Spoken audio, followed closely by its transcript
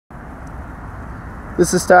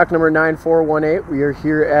This is stock number 9418. We are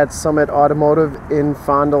here at Summit Automotive in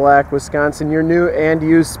Fond du Lac, Wisconsin, your new and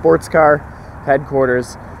used sports car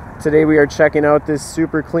headquarters. Today we are checking out this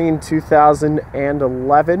super clean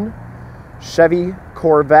 2011 Chevy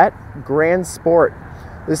Corvette Grand Sport.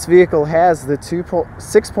 This vehicle has the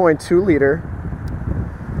 6.2 liter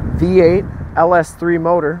V8 LS3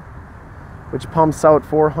 motor, which pumps out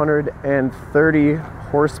 430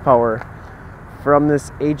 horsepower. From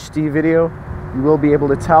this HD video, you will be able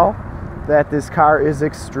to tell that this car is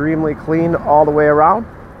extremely clean all the way around,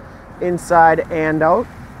 inside and out.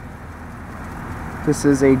 This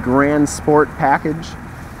is a Grand Sport package,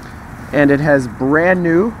 and it has brand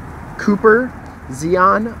new Cooper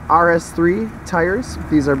Xeon RS3 tires.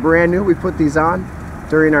 These are brand new. We put these on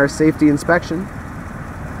during our safety inspection.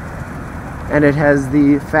 And it has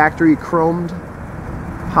the factory chromed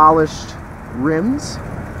polished rims.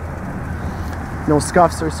 No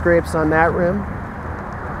scuffs or scrapes on that rim.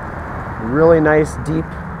 Really nice deep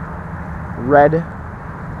red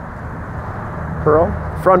pearl.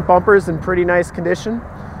 Front bumper's in pretty nice condition.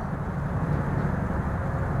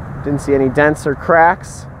 Didn't see any dents or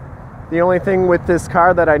cracks. The only thing with this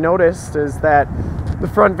car that I noticed is that the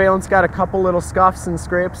front valence got a couple little scuffs and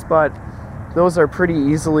scrapes, but those are pretty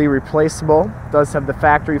easily replaceable. It does have the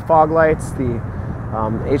factory fog lights, the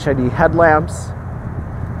HID headlamps.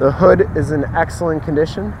 The hood is in excellent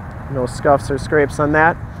condition. No scuffs or scrapes on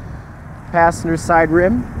that. Passenger side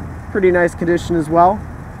rim, pretty nice condition as well.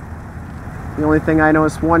 The only thing I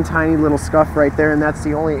noticed, one tiny little scuff right there, and that's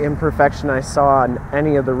the only imperfection I saw on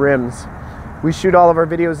any of the rims. We shoot all of our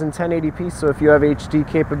videos in 1080p, so if you have HD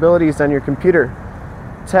capabilities on your computer,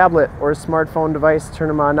 tablet, or smartphone device, turn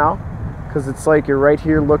them on now, because it's like you're right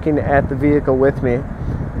here looking at the vehicle with me.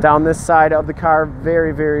 Down this side of the car,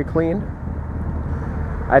 very, very clean.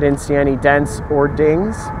 I didn't see any dents or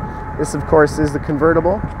dings. This, of course, is the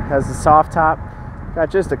convertible. Has the soft top. Got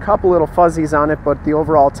just a couple little fuzzies on it, but the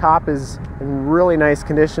overall top is in really nice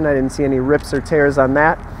condition. I didn't see any rips or tears on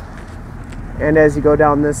that. And as you go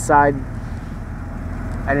down this side,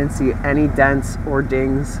 I didn't see any dents or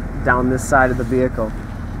dings down this side of the vehicle.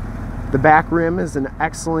 The back rim is in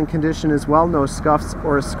excellent condition as well. No scuffs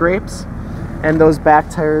or scrapes. And those back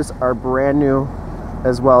tires are brand new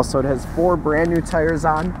as well. So it has 4 brand new tires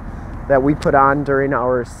on that we put on during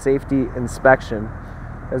our safety inspection.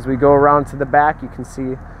 As we go around to the back, you can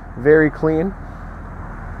see very clean.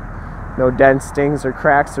 No dents, dings, or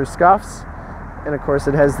cracks or scuffs. And of course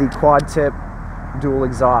it has the quad tip dual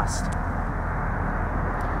exhaust.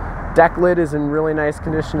 Deck lid is in really nice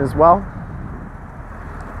condition as well.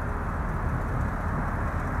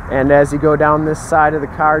 And as you go down this side of the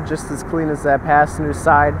car, just as clean as that passenger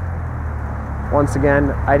side. Once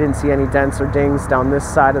again, I didn't see any dents or dings down this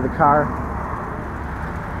side of the car.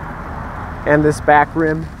 And this back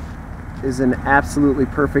rim is in absolutely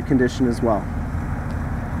perfect condition as well.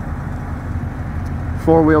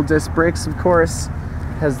 4-wheel disc brakes, of course,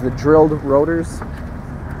 has the drilled rotors.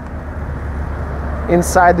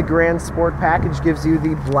 Inside the Grand Sport package gives you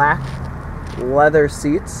the black leather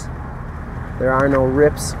seats. There are no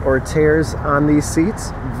rips or tears on these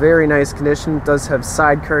seats. Very nice condition. It does have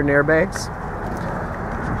side curtain airbags.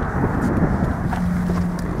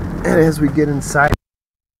 And as we get inside,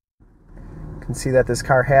 you can see that this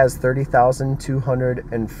car has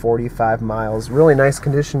 30,245 miles. Really nice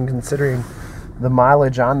condition considering the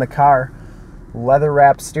mileage on the car. Leather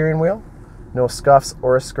wrapped steering wheel. No scuffs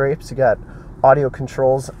or scrapes. You got audio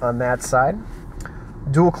controls on that side.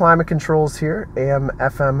 Dual climate controls here, AM,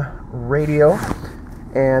 FM radio,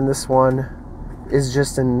 and this one is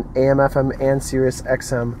just an AM, FM, and Sirius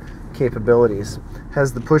XM capabilities.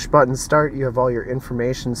 Has the push button start. You have all your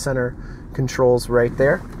information center controls right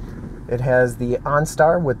there. It has the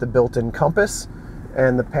Onstar with the built-in compass,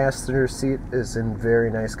 and the passenger seat is in very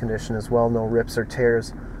nice condition as well. No rips or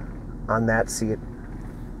tears on that seat.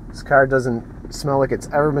 This car doesn't smell like it's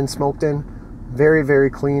ever been smoked in. Very, very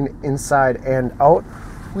clean inside and out.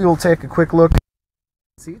 We will take a quick look at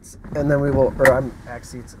the seats, and then we will, or back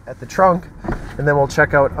seats at the trunk, and then we'll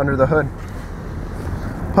check out under the hood.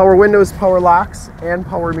 Power windows, power locks, and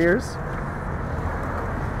power mirrors.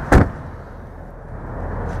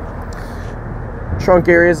 Trunk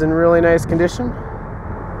area is in really nice condition.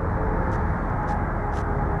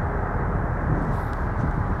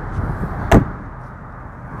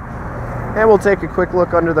 And we'll take a quick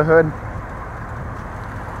look under the hood.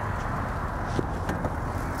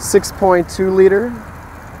 6.2 liter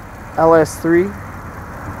LS3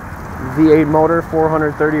 V8 motor,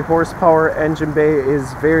 430 horsepower. Engine bay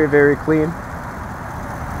is very, very clean.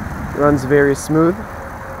 Runs very smooth.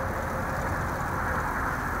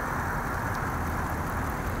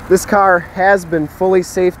 This car has been fully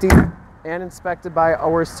safety and inspected by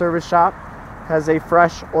our service shop. Has a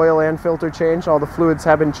fresh oil and filter change. All the fluids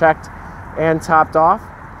have been checked and topped off.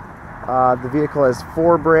 The vehicle has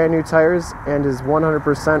 4 brand new tires and is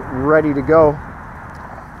 100% ready to go.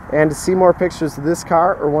 And to see more pictures of this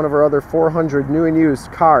car or one of our other 400 new and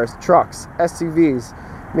used cars, trucks, SUVs,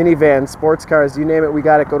 minivans, sports cars, you name it, we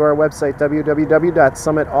got it. Go to our website,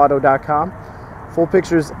 www.summitauto.com. Full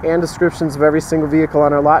pictures and descriptions of every single vehicle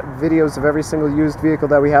on our lot, videos of every single used vehicle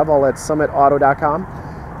that we have, all at summitauto.com.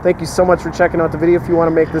 Thank you so much for checking out the video. If you want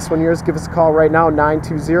to make this one yours, give us a call right now,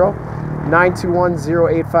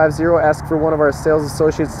 920-921-0850. Ask for one of our sales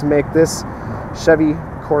associates to make this Chevy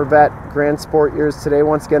Corvette Grand Sport yours today.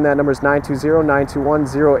 Once again, that number is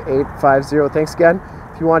 920-921-0850. Thanks again.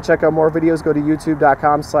 If you want to check out more videos, go to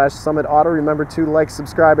youtube.com/summitauto. Remember to like,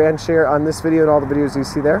 subscribe, and share on this video and all the videos you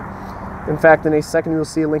see there. In fact, in a second, you'll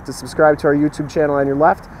see a link to subscribe to our YouTube channel on your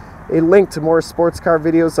left, a link to more sports car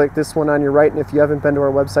videos like this one on your right, and if you haven't been to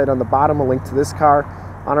our website, on the bottom, a link to this car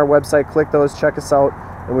on our website. Click those, check us out,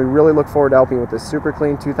 and we really look forward to helping you with this super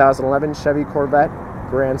clean 2011 Chevy Corvette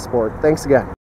Grand Sport. Thanks again.